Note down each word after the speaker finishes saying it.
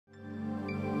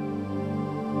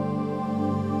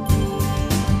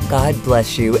God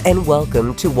bless you and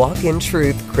welcome to Walk in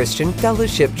Truth Christian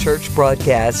Fellowship Church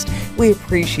broadcast. We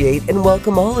appreciate and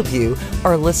welcome all of you,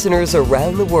 our listeners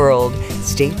around the world.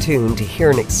 Stay tuned to hear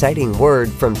an exciting word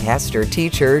from pastor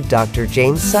teacher Dr.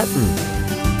 James Sutton.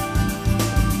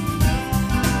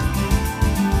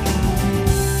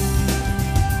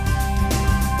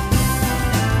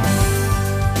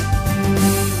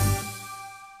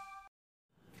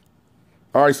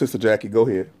 All right, Sister Jackie, go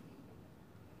ahead.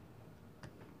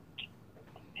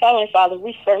 Heavenly Father,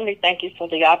 we certainly thank you for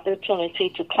the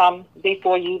opportunity to come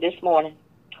before you this morning.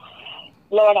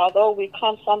 Lord, although we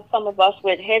come, some of us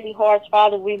with heavy hearts,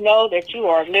 Father, we know that you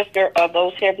are a lifter of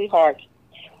those heavy hearts.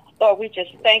 Lord, we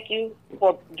just thank you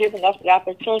for giving us the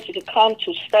opportunity to come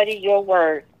to study your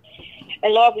word.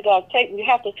 And Lord, we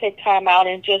have to take time out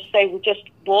and just say, we just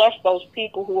bless those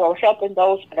people who are helping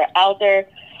those that are out there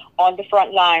on the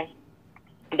front line.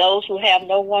 Those who have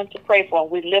no one to pray for,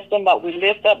 we lift them up. We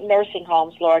lift up nursing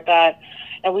homes, Lord God,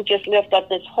 and we just lift up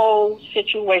this whole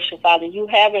situation, Father. You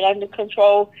have it under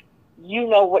control. You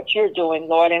know what you're doing,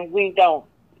 Lord, and we don't,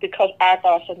 because our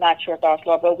thoughts are not your thoughts,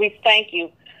 Lord. But we thank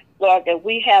you, Lord, that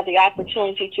we have the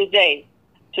opportunity today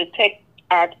to take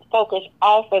our focus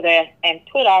off of that and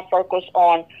put our focus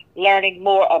on learning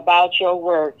more about your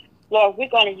word. Lord, we're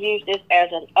going to use this as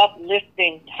an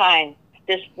uplifting time.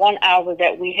 This 1 hour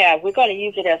that we have, we're going to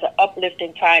use it as an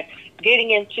uplifting time, getting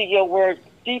into your word,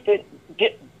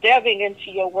 delving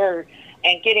into your word,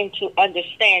 and getting to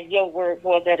understand your word,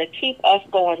 Lord, that'll keep us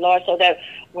going, Lord, so that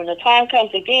when the time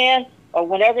comes again, or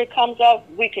whenever it comes up,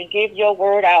 we can give your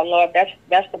word out, Lord.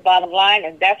 That's the bottom line,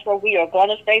 and that's where we are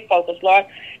going to stay focused, Lord.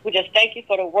 We just thank you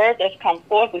for the word that's come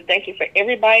forth. We thank you for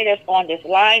everybody that's on this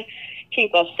line.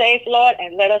 Keep us safe, Lord,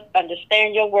 and let us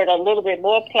understand your word a little bit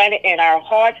more, plant it in our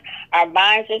hearts, our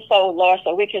minds, and soul, Lord,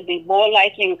 so we can be more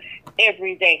like you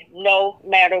every day, no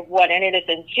matter what. And it is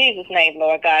in Jesus' name,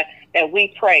 Lord God, that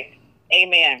we pray.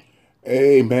 Amen.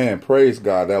 Amen. Praise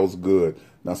God. That was good.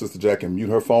 Now, Sister Jackie, mute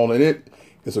her phone. And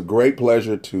it's a great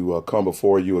pleasure to come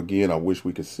before you again. I wish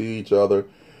we could see each other,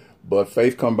 but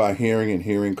faith come by hearing, and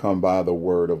hearing come by the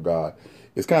word of God.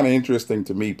 It's kind of interesting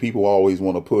to me. People always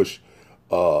want to push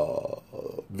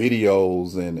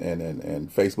videos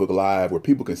and Facebook Live where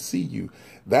people can see you.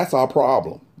 That's our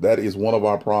problem. That is one of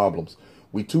our problems.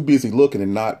 We too busy looking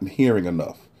and not hearing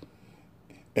enough.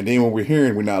 And then when we're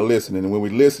hearing, we're not listening. And when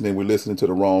we're listening to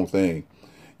the wrong thing.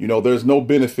 You know, there's no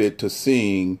benefit to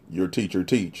seeing your teacher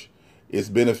teach. It's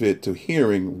benefit to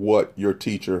hearing what your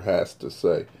teacher has to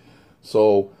say.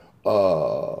 So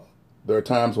there are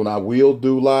times when I will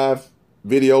do live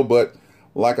video, but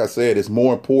like I said, it's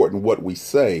more important what we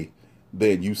say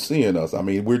than you seeing us. I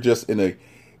mean, we're just in a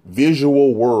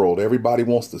visual world. Everybody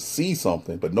wants to see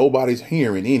something, but nobody's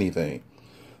hearing anything.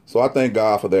 So I thank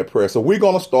God for that prayer. So we're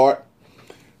going to start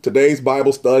today's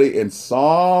Bible study in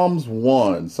Psalms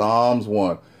 1. Psalms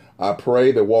 1. I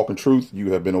pray that Walk in Truth,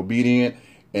 you have been obedient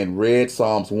and read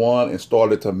Psalms 1 and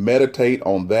started to meditate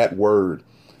on that word.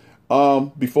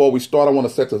 Before we start, I want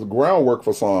to set the groundwork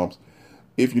for Psalms.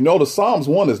 If you notice, Psalms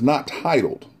 1 is not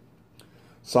titled.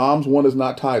 Psalms 1 is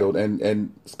not titled.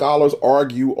 And scholars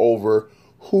argue over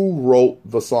who wrote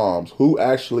the Psalms, who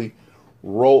actually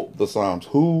wrote the Psalms,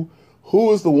 who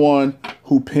is the one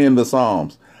who penned the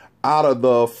Psalms. Out of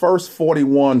the first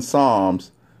 41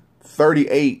 Psalms,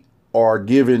 38 are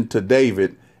given to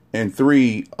David and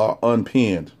 3 are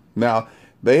unpenned. Now,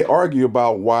 they argue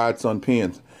about why it's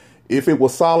unpenned. If it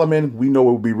was Solomon, we know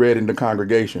it would be read in the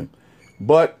congregation.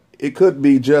 But it could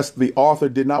be just the author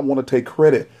did not want to take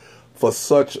credit for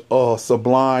such a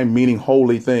sublime, meaning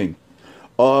holy thing.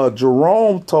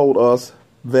 Jerome told us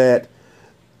that,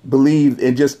 believed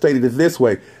and just stated it this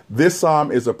way. This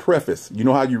psalm is a preface. You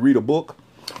know how you read a book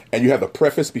and you have the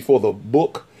preface before the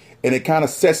book, and it kind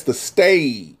of sets the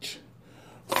stage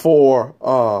for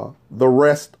the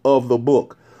rest of the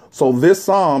book. So this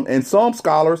psalm, and some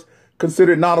scholars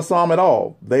consider it not a psalm at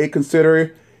all. They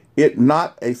consider it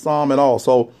not a psalm at all.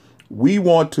 So we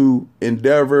want to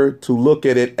endeavor to look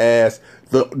at it as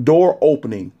the door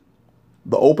opening,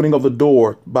 the opening of the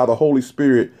door by the Holy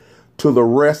Spirit to the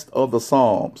rest of the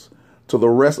Psalms, to the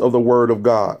rest of the Word of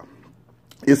God.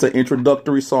 It's an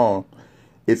introductory psalm.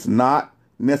 It's not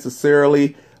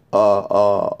necessarily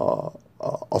a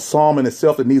psalm in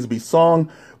itself that needs to be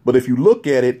sung, but if you look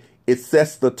at it, it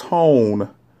sets the tone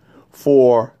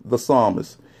for the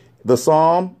psalmist. The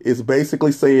psalm is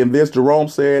basically saying this. Jerome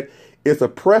said, it's a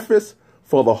preface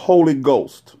for the Holy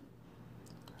Ghost.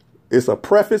 It's a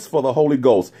preface for the Holy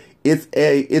Ghost. It's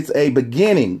a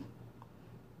beginning.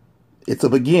 It's a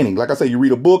beginning. Like I say, you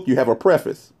read a book, you have a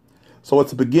preface. So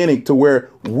it's a beginning to where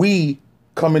we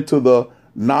come into the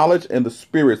knowledge, and the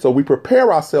Spirit. So we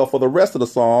prepare ourselves for the rest of the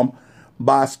psalm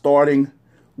by starting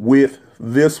with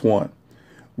this one.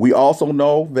 We also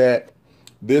know that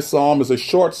this psalm is a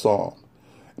short psalm,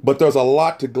 but there's a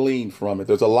lot to glean from it.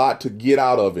 There's a lot to get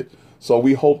out of it. So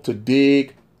we hope to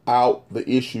dig out the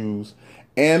issues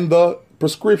and the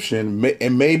prescription,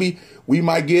 and maybe we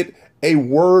might get a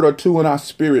word or two in our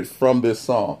spirit from this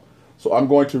psalm. So I'm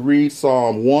going to read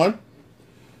Psalm 1,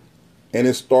 and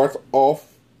it starts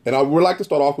off, and I would like to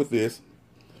start off with this.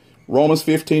 Romans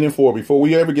 15:4. Before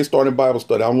we ever get started in Bible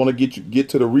study, I want to get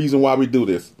to the reason why we do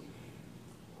this.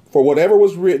 For whatever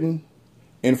was written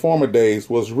in former days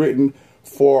was written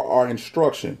for our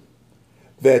instruction,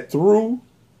 that through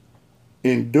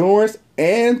endurance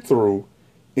and through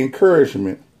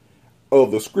encouragement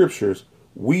of the scriptures,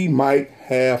 we might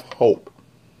have hope.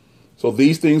 So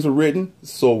these things are written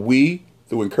so we,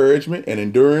 through encouragement and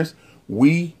endurance,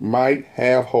 we might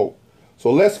have hope.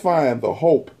 So let's find the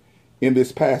hope in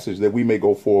this passage that we may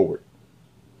go forward.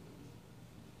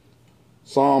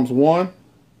 Psalms 1,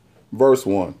 verse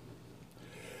 1.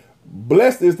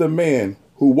 Blessed is the man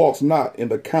who walks not in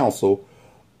the counsel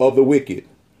of the wicked,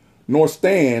 nor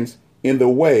stands in the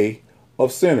way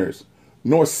of sinners,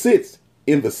 nor sits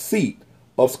in the seat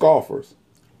of scoffers.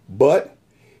 But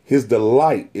his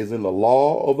delight is in the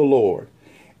law of the Lord,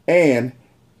 and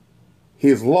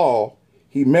his law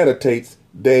he meditates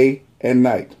day and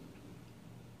night.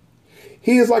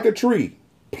 He is like a tree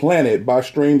planted by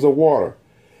streams of water,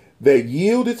 that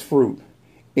yield its fruit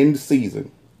in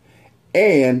season,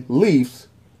 and leaves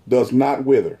does not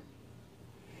wither.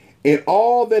 In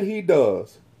all that he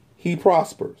does, he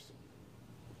prospers.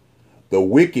 The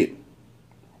wicked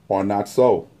are not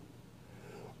so,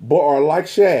 but are like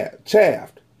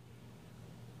chaff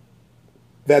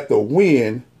that the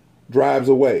wind drives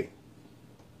away.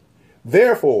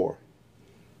 Therefore,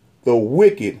 the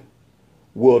wicked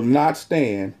will not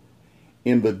stand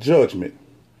in the judgment,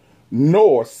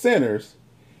 nor sinners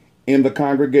in the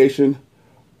congregation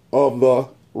of the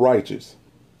righteous.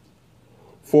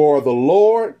 For the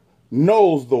Lord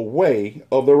knows the way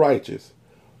of the righteous,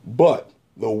 but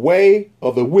the way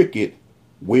of the wicked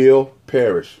will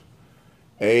perish.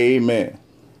 Amen.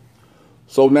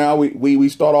 So now we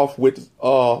start off with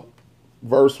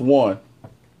verse 1.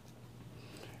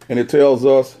 And it tells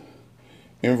us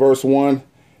in verse 1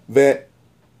 that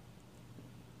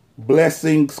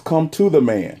blessings come to the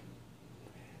man.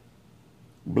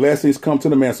 Blessings come to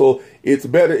the man. So it's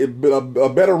better. A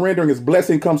better rendering is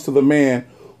blessing comes to the man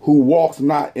who walks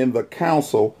not in the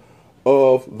counsel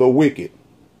of the wicked,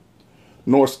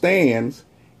 nor stands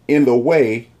in the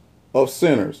way of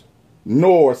sinners,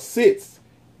 nor sits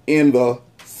in the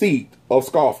seat of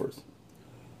scoffers.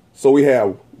 So we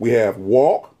have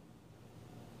walk,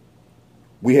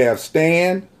 we have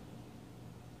stand,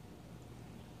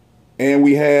 and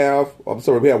we have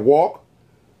walk,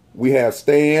 we have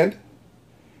stand,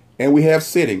 and we have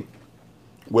sitting.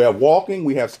 We have walking,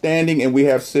 we have standing, and we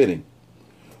have sitting.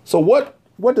 So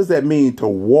what does that mean to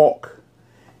walk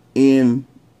in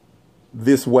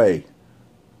this way?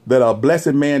 That a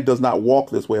blessed man does not walk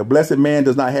this way. A blessed man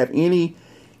does not have any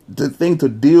thing to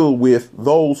deal with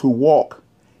those who walk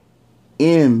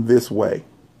in this way.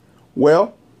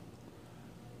 Well,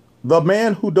 the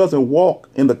man who doesn't walk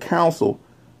in the counsel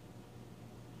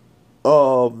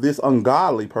of this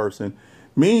ungodly person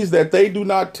means that they do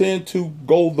not tend to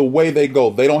go the way they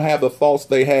go. They don't have the thoughts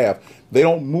they have. They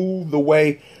don't move the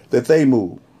way that they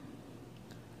move.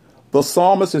 The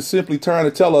psalmist is simply trying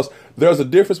to tell us there's a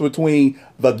difference between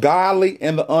the godly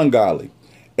and the ungodly.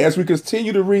 As we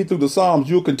continue to read through the Psalms,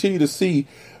 you'll continue to see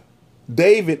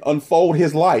David unfold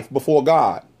his life before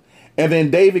God. And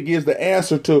then David gives the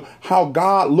answer to how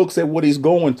God looks at what he's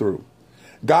going through.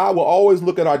 God will always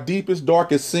look at our deepest,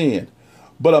 darkest sin.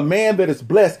 But a man that is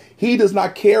blessed, he does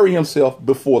not carry himself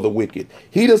before the wicked.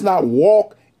 He does not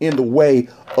walk in the way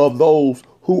of those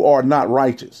who are not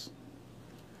righteous.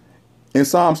 In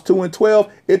Psalms 2 and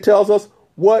 12, it tells us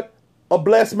what a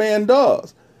blessed man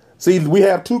does. See, we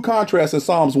have two contrasts in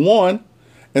Psalms 1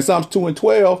 and Psalms 2 and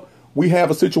 12. We have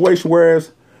a situation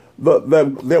whereas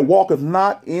that walketh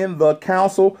not in the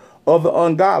counsel of the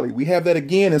ungodly. We have that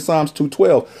again in Psalms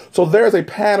 2:12. So there's a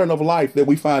pattern of life that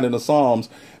we find in the Psalms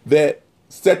that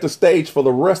set the stage for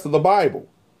the rest of the Bible.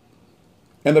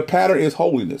 And the pattern is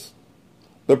holiness.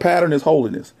 The pattern is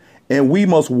holiness. And we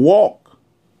must walk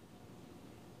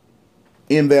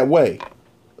in that way,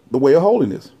 the way of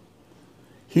holiness.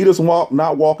 He does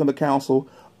not walk in the counsel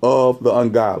of the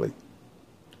ungodly.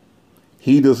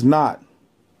 He does not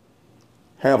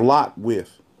have lot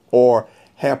with or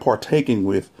have partaking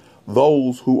with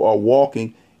those who are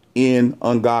walking in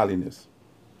ungodliness.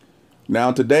 Now,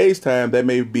 in today's time, that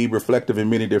may be reflective in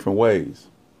many different ways.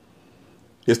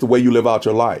 It's the way you live out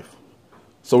your life.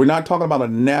 So we're not talking about a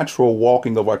natural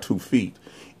walking of our 2 feet,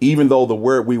 even though the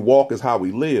word we walk is how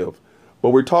we live.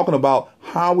 But we're talking about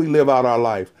how we live out our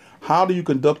life. How do you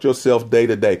conduct yourself day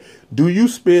to day? Do you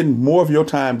spend more of your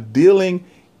time dealing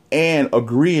and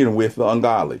agreeing with the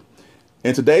ungodly?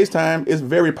 In today's time, it's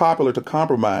very popular to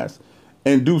compromise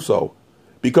and do so,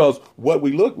 because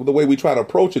the way we try to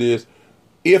approach it is,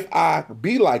 if I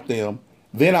be like them,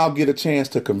 then I'll get a chance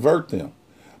to convert them.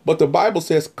 But the Bible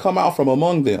says, come out from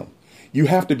among them. You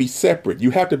have to be separate.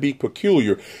 You have to be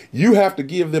peculiar. You have to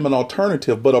give them an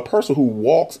alternative. But a person who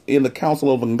walks in the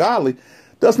counsel of ungodly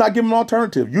does not give them an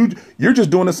alternative. You're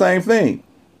just doing the same thing.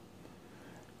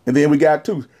 And then we got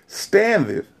 2,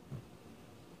 standeth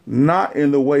not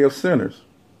in the way of sinners.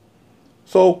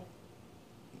 So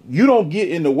you don't get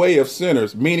in the way of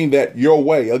sinners, meaning that your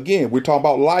way, again, we're talking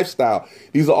about lifestyle.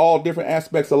 These are all different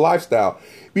aspects of lifestyle.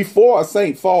 Before a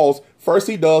saint falls, first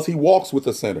he walks with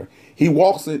the sinner. He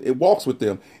walks with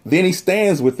them. Then he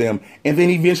stands with them, and then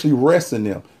he eventually rests in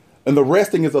them. And the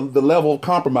resting is the level of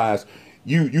compromise.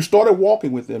 You started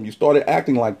walking with them. You started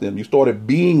acting like them. You started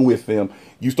being with them.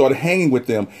 You started hanging with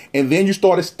them. And then you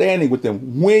started standing with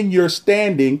them. When you're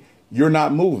standing, you're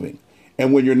not moving.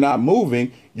 And when you're not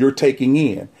moving, you're taking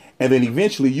in. And then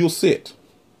eventually you'll sit.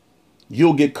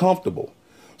 You'll get comfortable.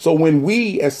 So when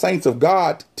we as saints of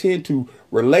God tend to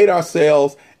relate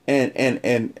ourselves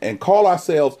and call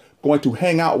ourselves going to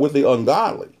hang out with the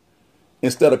ungodly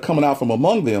instead of coming out from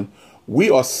among them,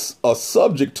 we are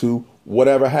subject to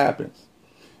whatever happens.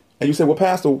 And you say, well,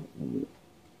 Pastor,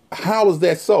 how is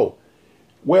that so?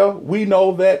 Well, we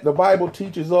know that the Bible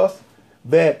teaches us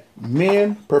that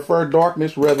men prefer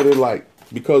darkness rather than light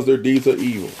because their deeds are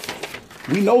evil.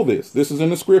 We know this. This is in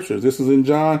the scriptures. This is in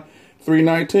John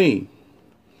 3:19.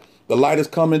 The light has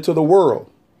come into the world.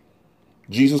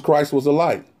 Jesus Christ was the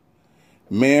light.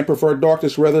 Man preferred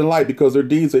darkness rather than light because their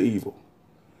deeds are evil.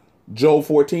 Job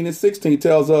 14:16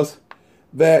 tells us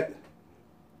that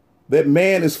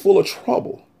man is full of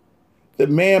trouble. That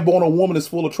man born of woman is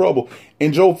full of trouble.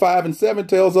 And Job 5:7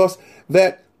 tells us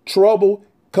that trouble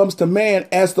comes to man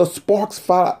as the sparks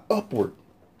fly upward.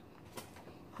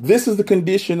 This is the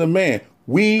condition of man.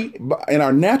 We, in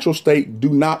our natural state, do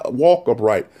not walk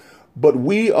upright. But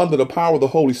we, under the power of the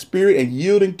Holy Spirit and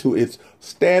yielding to its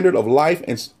standard of life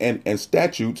and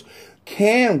statutes,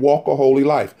 can walk a holy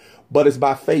life. But it's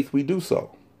by faith we do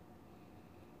so.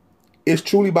 It's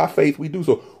truly by faith we do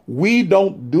so. We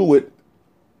don't do it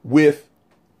with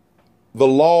the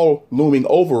law looming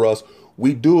over us.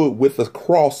 We do it with the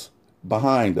cross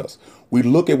behind us. We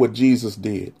look at what Jesus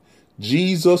did.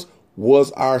 Jesus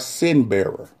was our sin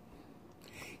bearer.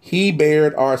 He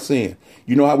bared our sin.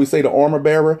 You know how we say the armor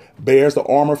bearer bears the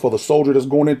armor for the soldier that's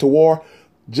going into war?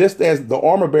 Just as the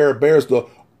armor bearer bears the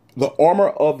armor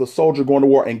of the soldier going to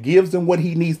war and gives him what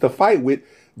he needs to fight with,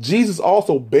 Jesus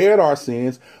also bared our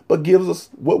sins, but gives us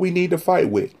what we need to fight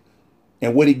with.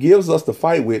 And what he gives us to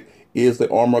fight with is the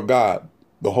armor of God,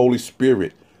 the Holy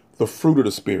Spirit, the fruit of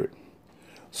the Spirit.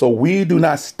 So we do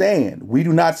not stand. We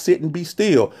do not sit and be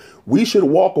still. We should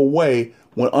walk away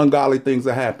when ungodly things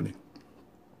are happening.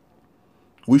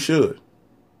 We should.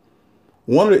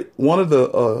 One of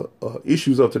the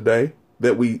issues of today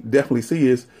that we definitely see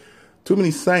is too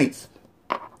many saints,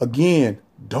 again,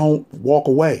 don't walk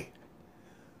away.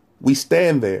 We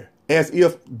stand there as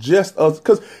if just us,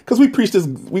 because we preach this,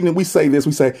 we say this,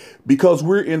 we say, because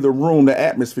we're in the room, the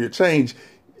atmosphere changed.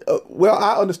 Well,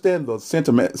 I understand the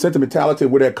sentimentality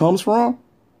of where that comes from.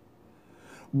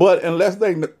 But unless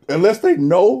they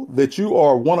know that you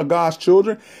are one of God's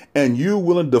children and you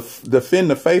willing to defend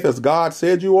the faith as God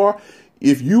said you are,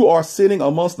 if you are sitting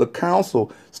amongst the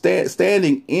council,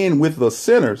 standing in with the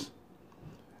sinners,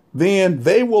 then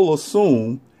they will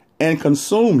assume and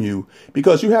consume you,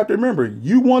 because you have to remember,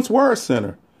 you once were a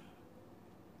sinner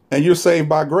and you're saved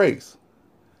by grace.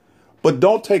 But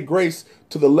don't take grace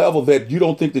to the level that you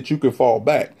don't think that you can fall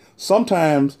back.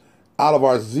 Sometimes out of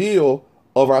our zeal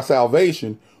of our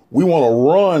salvation, we want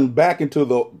to run back into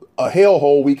a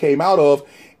hellhole we came out of.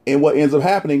 And what ends up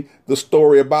happening, the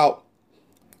story about,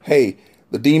 hey,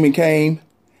 the demon came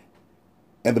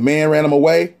and the man ran him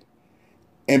away.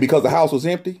 And because the house was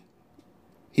empty,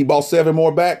 he bought 7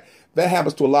 more back. That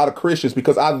happens to a lot of Christians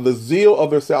because out of the zeal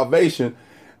of their salvation,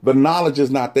 the knowledge is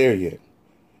not there yet.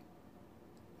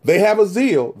 They have a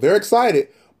zeal. They're excited,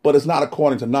 but it's not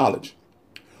according to knowledge.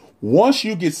 Once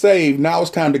you get saved, now it's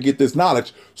time to get this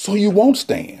knowledge so you won't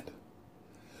stand.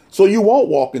 So you won't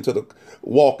walk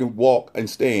and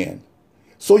stand.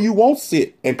 So you won't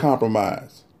sit and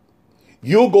compromise.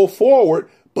 You'll go forward,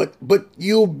 But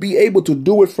you'll be able to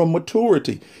do it from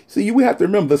maturity. See, you have to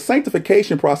remember the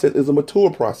sanctification process is a mature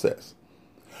process.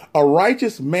 A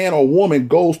righteous man or woman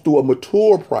goes through a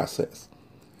mature process.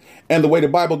 And the way the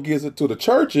Bible gives it to the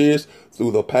church is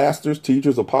through the pastors,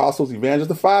 teachers, apostles, evangelists.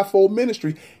 The fivefold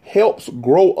ministry helps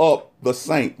grow up the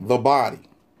saint, the body.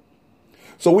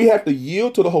 So we have to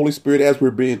yield to the Holy Spirit as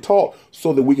we're being taught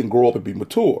so that we can grow up and be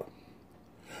mature.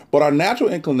 But our natural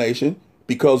inclination,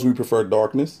 because we prefer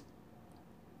darkness,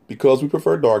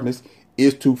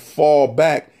 is to fall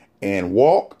back and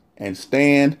walk and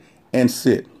stand and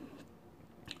sit.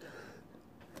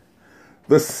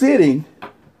 The sitting,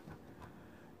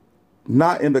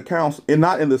 not in the council and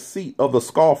not in the seat of the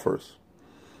scoffers.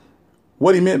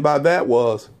 What he meant by that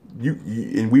was, you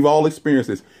and we've all experienced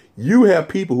this. You have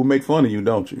people who make fun of you,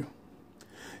 don't you?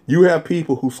 You have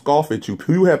people who scoff at you.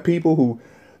 You have people who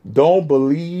don't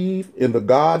believe in the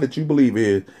God that you believe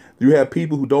in. You have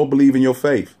people who don't believe in your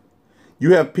faith.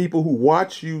 You have people who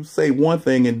watch you say one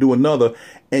thing and do another,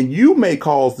 and you may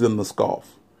cause them to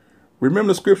scoff.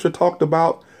 Remember the scripture talked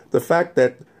about the fact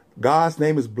that God's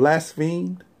name is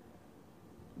blasphemed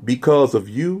because of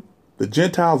you. The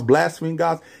Gentiles blaspheme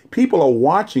God. People are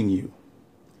watching you.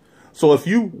 So if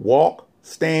you walk,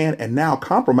 stand, and now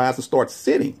compromise and start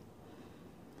sitting,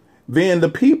 then the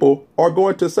people are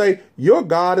going to say, your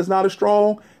God is not as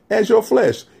strong as your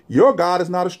flesh. Your God is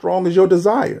not as strong as your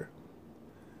desire.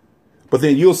 But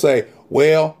then you'll say,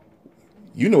 well,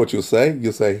 you know what you'll say.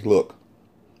 You'll say, look,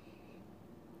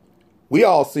 we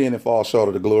all sin and fall short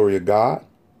of the glory of God.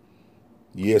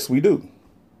 Yes, we do.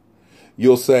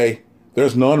 You'll say,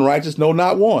 there's none righteous, no,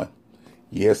 not one.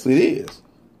 Yes, it is.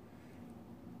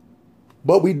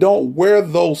 But we don't wear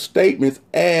those statements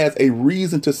as a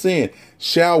reason to sin.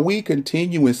 Shall we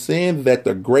continue in sin that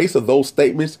the grace of those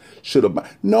statements should abide?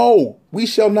 No, we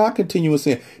shall not continue in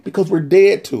sin because we're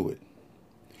dead to it.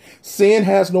 Sin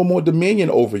has no more dominion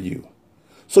over you.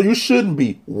 So you shouldn't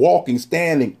be walking,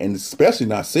 standing, and especially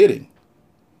not sitting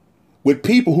with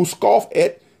people who scoff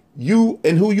at you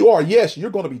and who you are. Yes, you're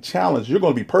going to be challenged. You're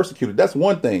going to be persecuted. That's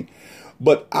one thing.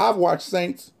 But I've watched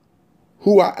saints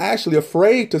who are actually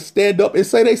afraid to stand up and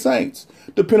say they saints,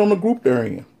 depending on the group they're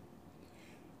in.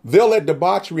 They'll let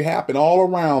debauchery happen all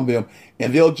around them,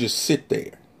 and they'll just sit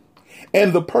there.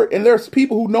 And there's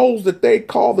people who knows that they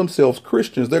call themselves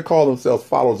Christians. They call themselves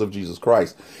followers of Jesus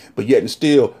Christ. But yet and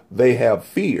still they have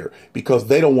fear because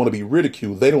they don't want to be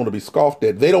ridiculed. They don't want to be scoffed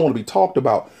at. They don't want to be talked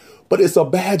about. But it's a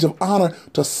badge of honor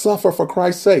to suffer for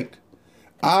Christ's sake.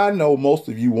 I know most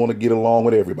of you want to get along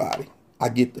with everybody. I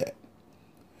get that.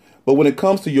 But when it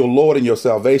comes to your Lord and your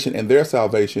salvation and their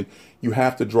salvation, you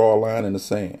have to draw a line in the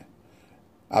sand.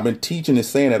 I've been teaching and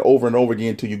saying that over and over again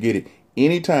until you get it.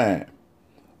 Anytime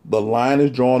the line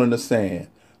is drawn in the sand,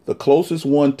 the closest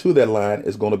one to that line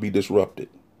is going to be disrupted.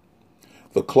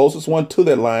 The closest one to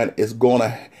that line is going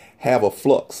to have a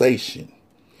fluxation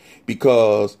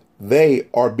because they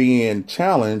are being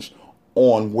challenged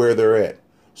on where they're at.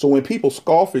 So when people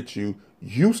scoff at you,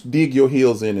 you dig your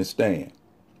heels in and stand.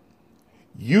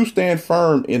 You stand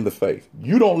firm in the faith.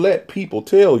 You don't let people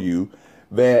tell you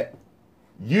that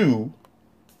you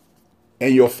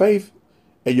and your faith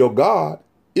and your God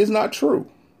is not true.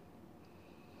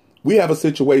 We have a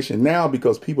situation now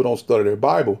because people don't study their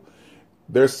Bible.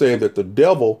 They're saying that the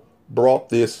devil brought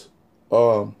this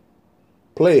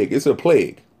plague. It's a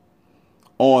plague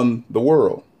on the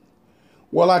world.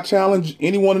 Well, I challenge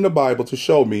anyone in the Bible to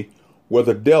show me where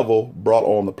the devil brought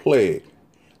on the plague.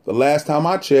 The last time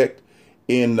I checked,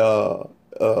 in God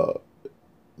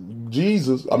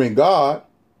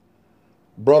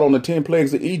brought on the 10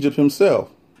 plagues of Egypt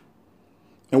himself.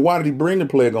 And why did he bring the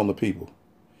plague on the people?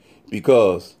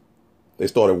 Because they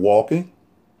started walking,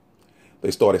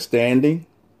 they started standing,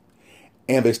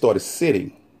 and they started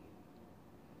sitting.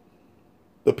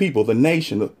 The people, the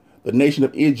nation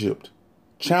of Egypt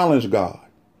challenged God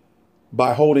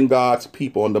by holding God's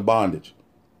people under bondage.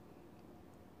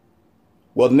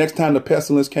 Well, the next time the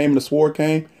pestilence came and the sword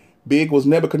came, big was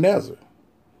Nebuchadnezzar.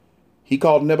 He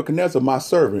called Nebuchadnezzar my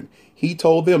servant. He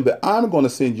told them that I'm going to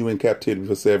send you in captivity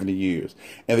for 70 years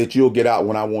and that you'll get out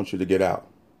when I want you to get out.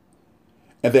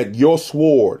 And that your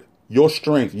sword, your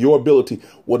strength, your ability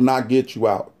will not get you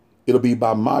out. It'll be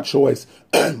by my choice,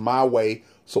 my way,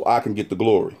 so I can get the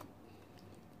glory.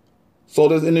 So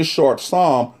there's in this short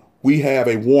psalm, we have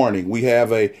a warning. We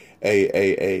have a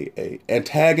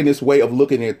antagonist way of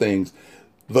looking at things.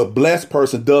 The blessed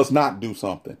person does not do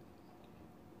something.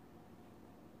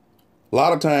 A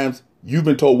lot of times you've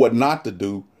been told what not to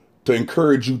do to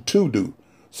encourage you to do.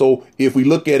 So if we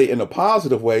look at it in a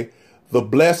positive way, the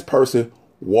blessed person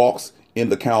walks in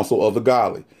the counsel of the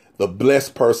godly. The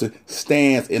blessed person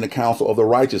stands in the counsel of the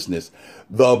righteousness.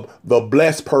 The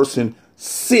blessed person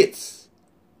sits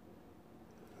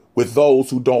with those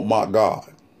who don't mock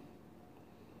God.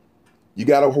 You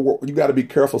gotta be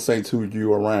careful, saints, who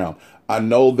you're around. I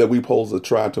know that we're supposed to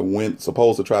try to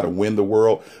win the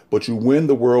world, but you win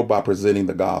the world by presenting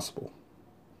the gospel.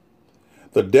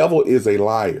 The devil is a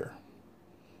liar.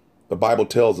 The Bible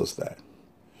tells us that.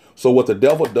 So what the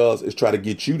devil does is try to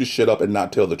get you to shut up and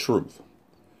not tell the truth.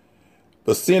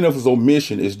 The sin of his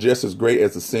omission is just as great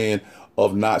as the sin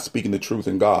of not speaking the truth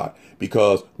in God.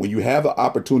 Because when you have the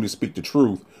opportunity to speak the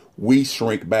truth, we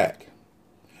shrink back.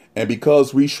 And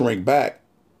because we shrink back,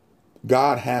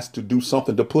 God has to do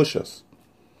something to push us.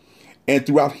 And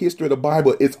throughout history of the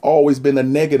Bible, it's always been a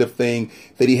negative thing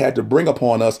that he had to bring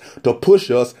upon us to push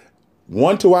us,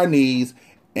 one, to our knees,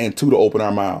 and two, to open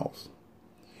our mouths.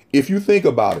 If you think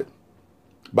about it,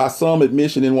 by some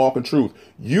admission in Walk in Truth,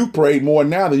 you prayed more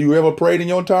now than you ever prayed in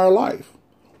your entire life.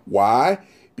 Why?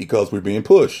 Because we're being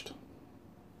pushed.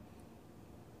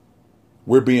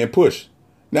 We're being pushed.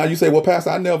 Now you say, well,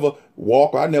 Pastor, I never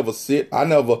walk, I never sit, I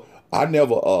never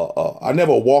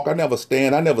walk, I never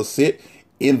stand, I never sit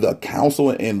in the council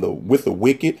and with the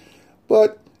wicked.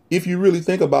 But if you really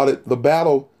think about it, the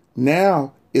battle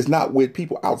now is not with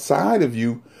people outside of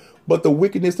you, but the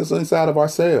wickedness that's inside of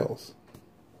ourselves.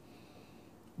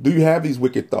 Do you have these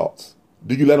wicked thoughts?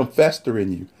 Do you let them fester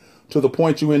in you to the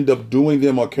point you end up doing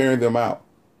them or carrying them out?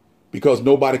 Because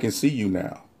nobody can see you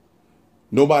now.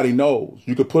 Nobody knows.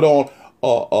 You could put on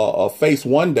a face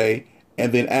one day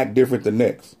and then act different the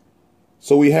next.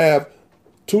 So we have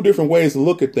two different ways to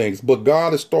look at things. But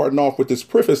God is starting off with this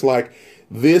preface like,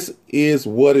 this is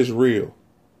what is real.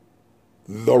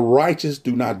 The righteous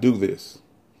do not do this.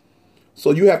 So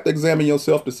you have to examine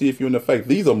yourself to see if you're in the faith.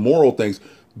 These are moral things.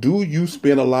 Do you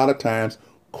spend a lot of times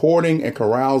courting and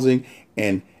carousing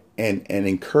and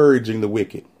encouraging the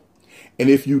wicked? And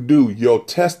if you do, your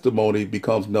testimony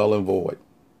becomes null and void.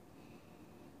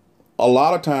 A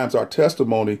lot of times our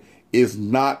testimony is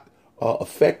not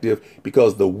effective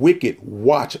because the wicked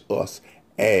watch us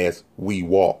as we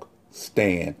walk,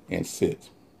 stand, and sit.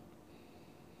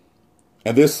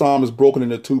 And this psalm is broken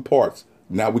into two parts.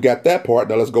 Now we got that part.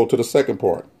 Now let's go to the second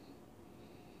part.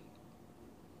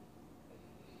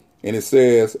 And it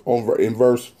says in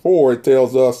verse 4, it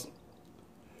tells us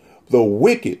the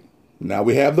wicked. Now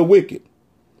we have the wicked.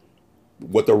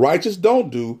 What the righteous don't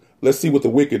do, let's see what the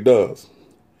wicked does.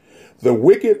 The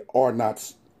wicked are not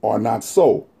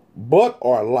so, but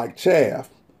are like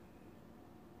chaff.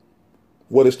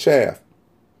 What is chaff?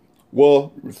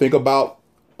 Well, think about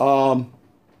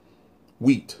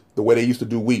wheat, the way they used to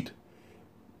do wheat.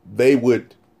 They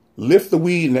would lift the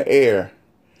wheat in the air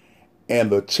and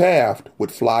the chaff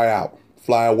would fly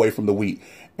away from the wheat.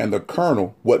 And the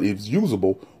kernel, what is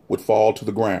usable, would fall to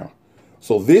the ground.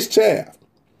 So this chaff,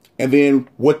 and then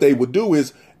what they would do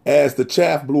is, as the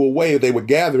chaff blew away, they would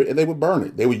gather it and they would burn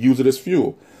it. They would use it as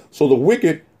fuel. So the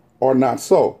wicked are not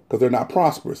so, because they're not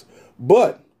prosperous,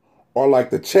 but are like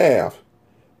the chaff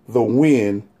the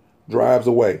wind drives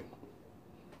away.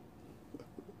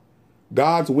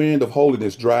 God's wind of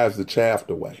holiness drives the chaff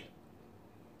away.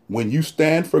 When you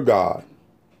stand for God,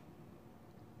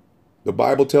 the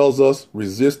Bible tells us,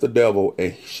 resist the devil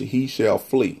and he shall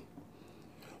flee.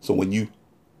 So when you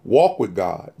walk with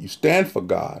God, you stand for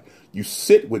God, you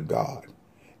sit with God,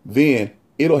 then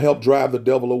it'll help drive the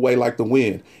devil away like the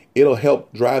wind. It'll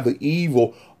help drive the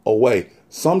evil away.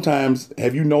 Sometimes,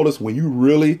 have you noticed when you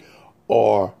really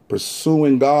are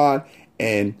pursuing God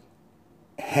and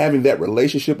having that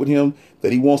relationship with him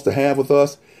that he wants to have with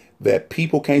us, that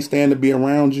people can't stand to be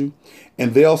around you,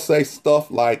 and they'll say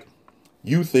stuff like,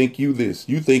 you think you this,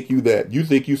 you think you that, you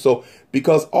think you so,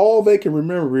 because all they can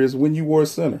remember is when you were a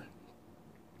sinner.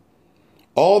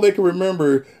 All they can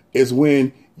remember is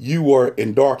when you were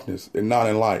in darkness and not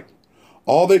in light.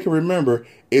 All they can remember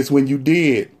is when you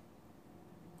did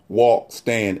walk,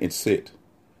 stand, and sit.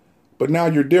 But now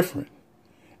you're different.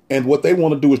 And what they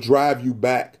want to do is drive you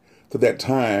back to that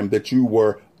time that you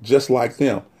were just like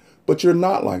them. But you're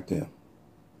not like them.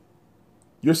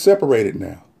 You're separated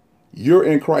now. You're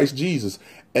in Christ Jesus.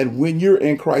 And when you're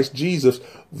in Christ Jesus,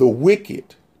 the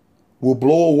wicked will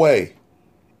blow away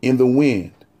in the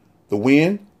wind. The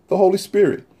wind, the Holy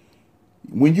Spirit.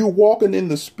 When you're walking in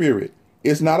the Spirit,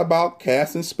 it's not about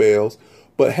casting spells,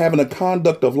 but having a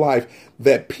conduct of life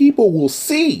that people will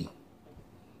see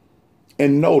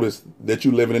and notice that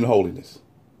you're living in holiness,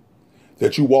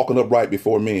 that you're walking upright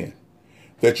before men,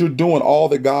 that you're doing all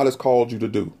that God has called you to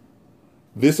do.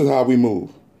 This is how we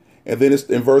move. And then it's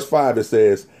in verse 5, it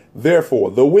says, therefore,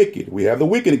 the wicked, we have the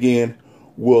wicked again,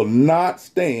 will not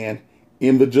stand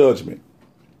in the judgment.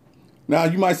 Now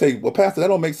you might say, well, Pastor, that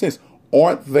don't make sense.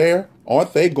 Aren't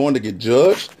they going to get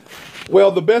judged?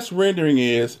 Well, the best rendering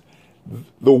is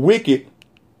the wicked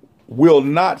will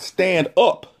not stand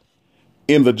up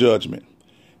in the judgment.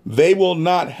 They will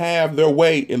not have their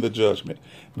way in the judgment.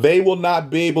 They will not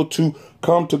be able to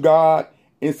come to God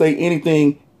and say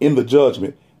anything in the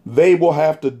judgment. They will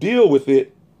have to deal with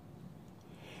it.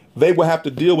 They will have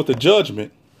to deal with the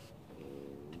judgment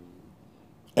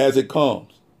as it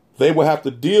comes. They will have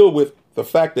to deal with the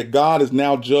fact that God is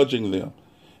now judging them.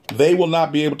 They will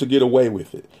not be able to get away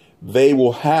with it. They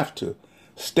will have to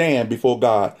stand before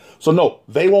God. So no,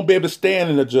 they won't be able to stand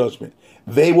in the judgment.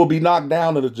 They will be knocked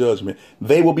down in the judgment.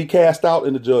 They will be cast out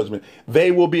in the judgment.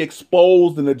 They will be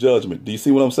exposed in the judgment. Do you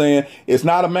see what I'm saying? It's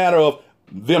not a matter of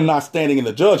them not standing in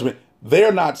the judgment.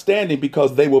 They're not standing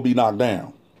because they will be knocked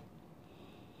down.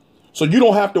 So you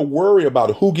don't have to worry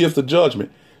about who gives the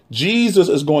judgment. Jesus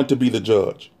is going to be the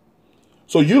judge.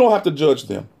 So you don't have to judge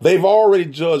them. They've already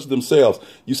judged themselves.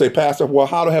 You say, Pastor, well,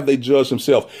 how have they judged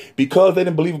themselves? Because they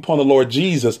didn't believe upon the Lord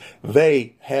Jesus,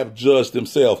 they have judged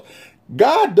themselves.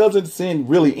 God doesn't send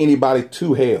really anybody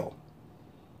to hell,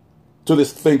 to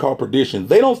this thing called perdition.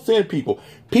 They don't send people.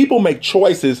 People make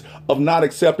choices of not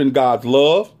accepting God's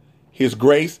love, his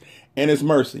grace, and his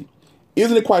mercy.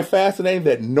 Isn't it quite fascinating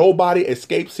that nobody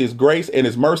escapes his grace and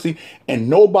his mercy, and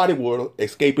nobody will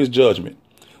escape his judgment?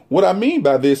 What I mean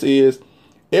by this is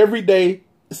every day,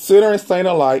 sinner and saint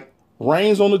alike,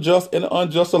 rains on the just and the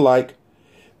unjust alike.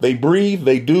 They breathe,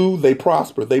 they do, they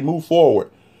prosper, they move forward.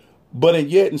 But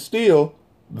yet and still,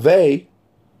 those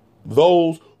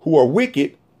who are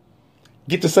wicked,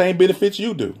 get the same benefits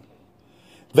you do.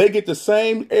 They get the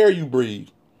same air you breathe.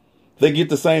 They get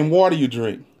the same water you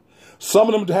drink.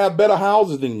 Some of them have better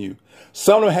houses than you.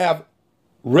 Some of them have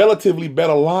relatively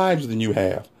better lives than you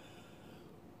have.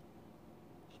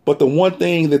 But the one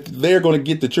thing that they're going to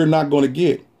get that you're not going to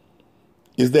get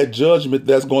is that judgment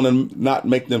that's going to not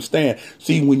make them stand.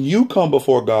 See, when you come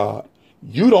before God,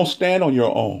 you don't stand on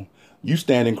your own. You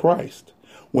stand in Christ.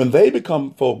 When they become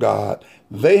before God,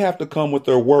 they have to come with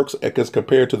their works as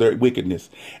compared to their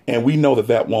wickedness. And we know that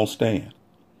that won't stand.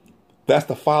 That's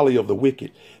the folly of the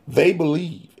wicked. They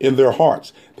believe in their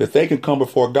hearts that they can come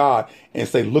before God and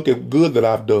say, look at good that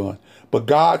I've done. But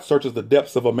God searches the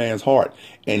depths of a man's heart,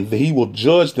 and he will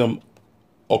judge them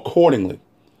accordingly.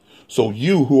 So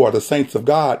you who are the saints of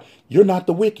God, you're not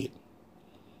the wicked,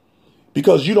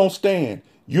 because you don't stand.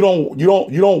 You don't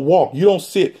walk. You don't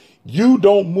sit. You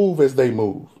don't move as they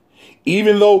move.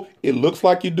 Even though it looks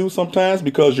like you do sometimes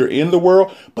because you're in the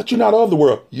world, but you're not of the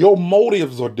world. Your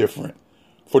motives are different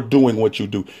for doing what you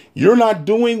do. You're not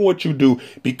doing what you do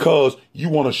because you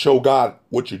want to show God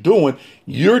what you're doing.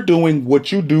 You're doing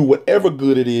what you do, whatever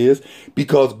good it is,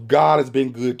 because God has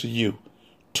been good to you.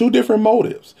 Two different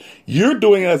motives. You're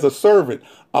doing it as a servant.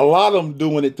 A lot of them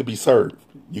doing it to be served.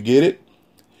 You get it?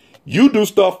 You do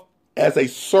stuff as a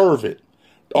servant,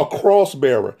 a cross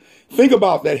bearer. Think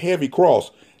about that heavy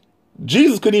cross.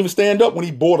 Jesus couldn't even stand up when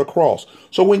he bore the cross.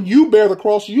 So when you bear the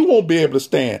cross, you won't be able to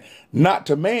stand. Not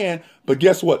to man, but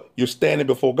guess what? You're standing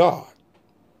before God.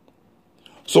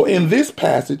 So in this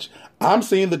passage, I'm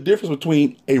seeing the difference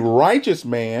between a righteous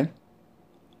man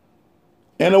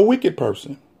and a wicked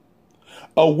person.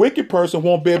 A wicked person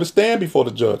won't be able to stand before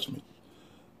the judgment.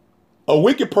 A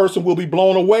wicked person will be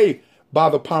blown away by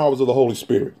the powers of the Holy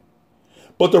Spirit.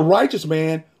 But the righteous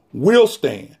man will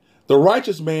stand. The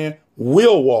righteous man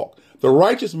will walk. The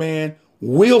righteous man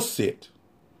will sit.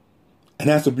 And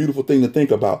that's a beautiful thing to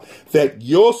think about, that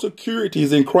your security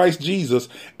is in Christ Jesus,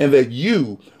 and that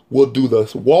you will do the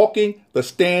walking, the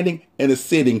standing, and the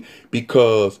sitting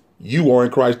because you are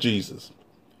in Christ Jesus.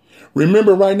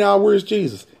 Remember right now, where is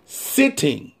Jesus?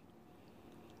 Sitting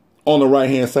on the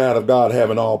right-hand side of God,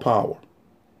 having all power.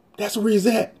 That's where he's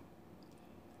at.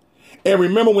 And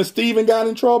remember when Stephen got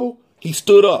in trouble? He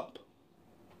stood up.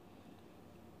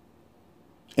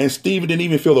 And Stephen didn't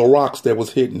even feel the rocks that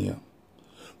was hitting him.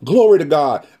 Glory to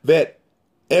God, that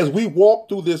as we walk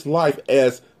through this life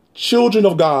as children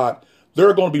of God, there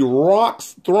are going to be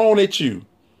rocks thrown at you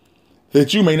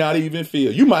that you may not even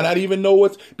feel. You might not even know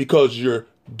it's because you're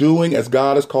doing as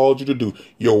God has called you to do.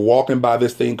 You're walking by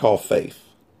this thing called faith.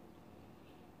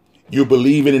 You're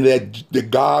believing in that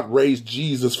God raised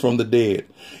Jesus from the dead.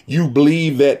 You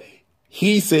believe that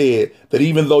he said that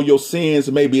even though your sins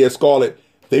may be as scarlet,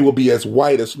 they will be as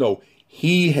white as snow.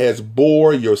 He has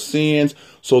bore your sins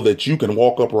so that you can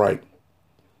walk upright.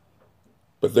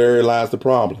 But there lies the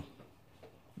problem.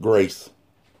 Grace.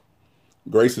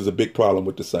 Grace is a big problem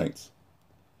with the saints.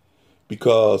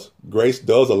 Because grace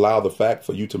does allow the fact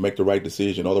for you to make the right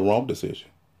decision or the wrong decision.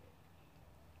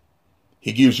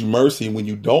 He gives you mercy when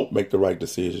you don't make the right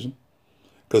decision,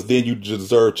 because then you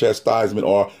deserve chastisement,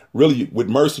 or really with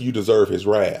mercy, you deserve his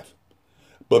wrath.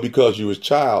 But because you're his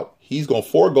child, he's going to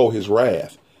forego his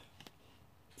wrath.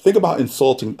 Think about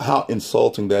how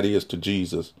insulting that is to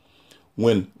Jesus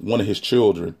when one of his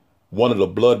children, one of the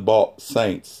blood-bought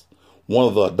saints, one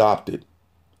of the adopted,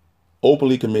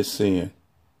 openly commits sin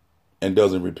and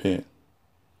doesn't repent.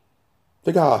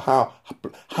 Think how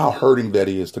hurting that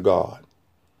is to God.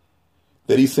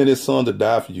 That he sent his son to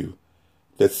die for you,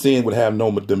 that sin would have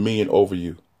no dominion over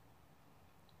you.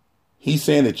 He's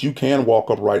saying that you can walk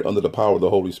upright under the power of the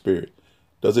Holy Spirit.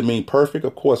 Does it mean perfect?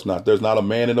 Of course not. There's not a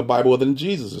man in the Bible other than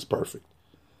Jesus is perfect.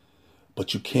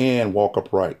 But you can walk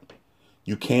upright.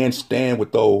 You can stand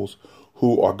with those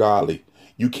who are godly.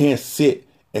 You can sit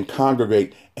and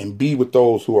congregate and be with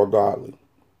those who are godly.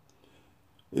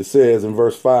 It says in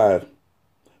verse 5,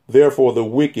 therefore the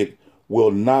wicked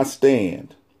will not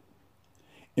stand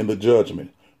in the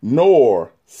judgment,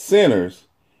 nor sinners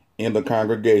in the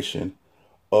congregation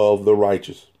of the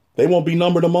righteous. They won't be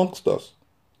numbered amongst us.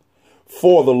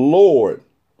 For the Lord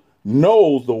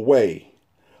knows the way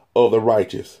of the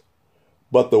righteous,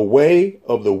 but the way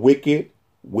of the wicked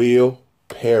will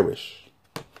perish.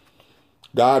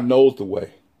 God knows the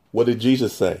way. What did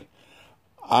Jesus say?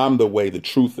 I'm the way, the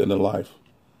truth, and the life.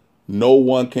 No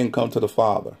one can come to the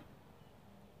Father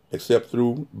except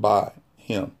by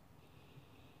him.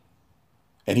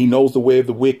 And he knows the way of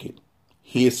the wicked.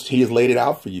 He has laid it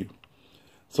out for you.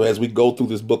 So as we go through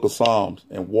this book of Psalms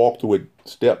and walk through it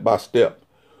step by step,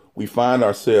 we find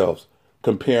ourselves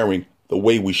comparing the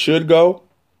way we should go,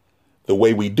 the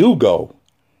way we do go,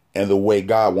 and the way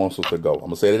God wants us to go. I'm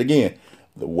going to say that again.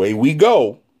 The way we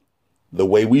go, the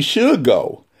way we should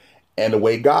go, and the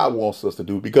way God wants us to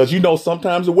do. Because,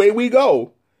 sometimes the way we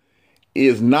go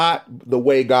is not the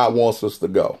way God wants us to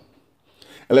go.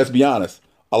 And let's be honest,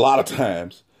 a lot of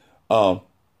times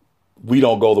we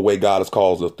don't go the way God has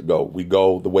called us to go. We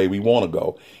go the way we want to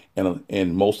go.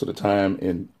 And most of the time,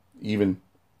 and even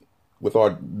with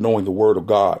our knowing the word of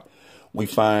God, we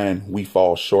find we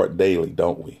fall short daily,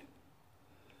 don't we?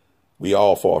 We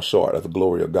all fall short of the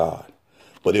glory of God.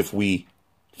 But if we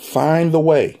find the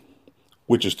way,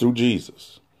 which is through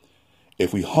Jesus,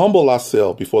 if we humble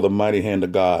ourselves before the mighty hand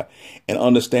of God and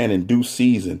understand in due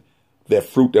season that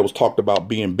fruit that was talked about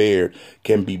being bared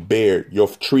can be bared, your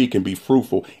tree can be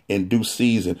fruitful in due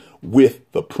season with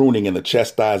the pruning and the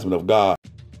chastisement of God.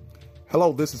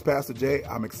 Hello, this is Pastor Jay.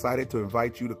 I'm excited to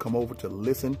invite you to come over to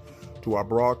listen to our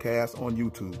broadcast on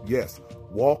YouTube. Yes,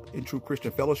 Walk in True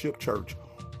Christian Fellowship Church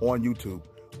on YouTube.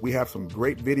 We have some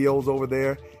great videos over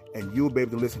there, and you'll be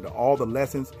able to listen to all the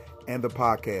lessons and the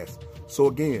podcast. So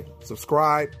again,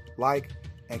 subscribe, like,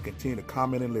 and continue to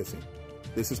comment and listen.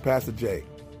 This is Pastor Jay.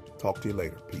 Talk to you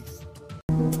later. Peace.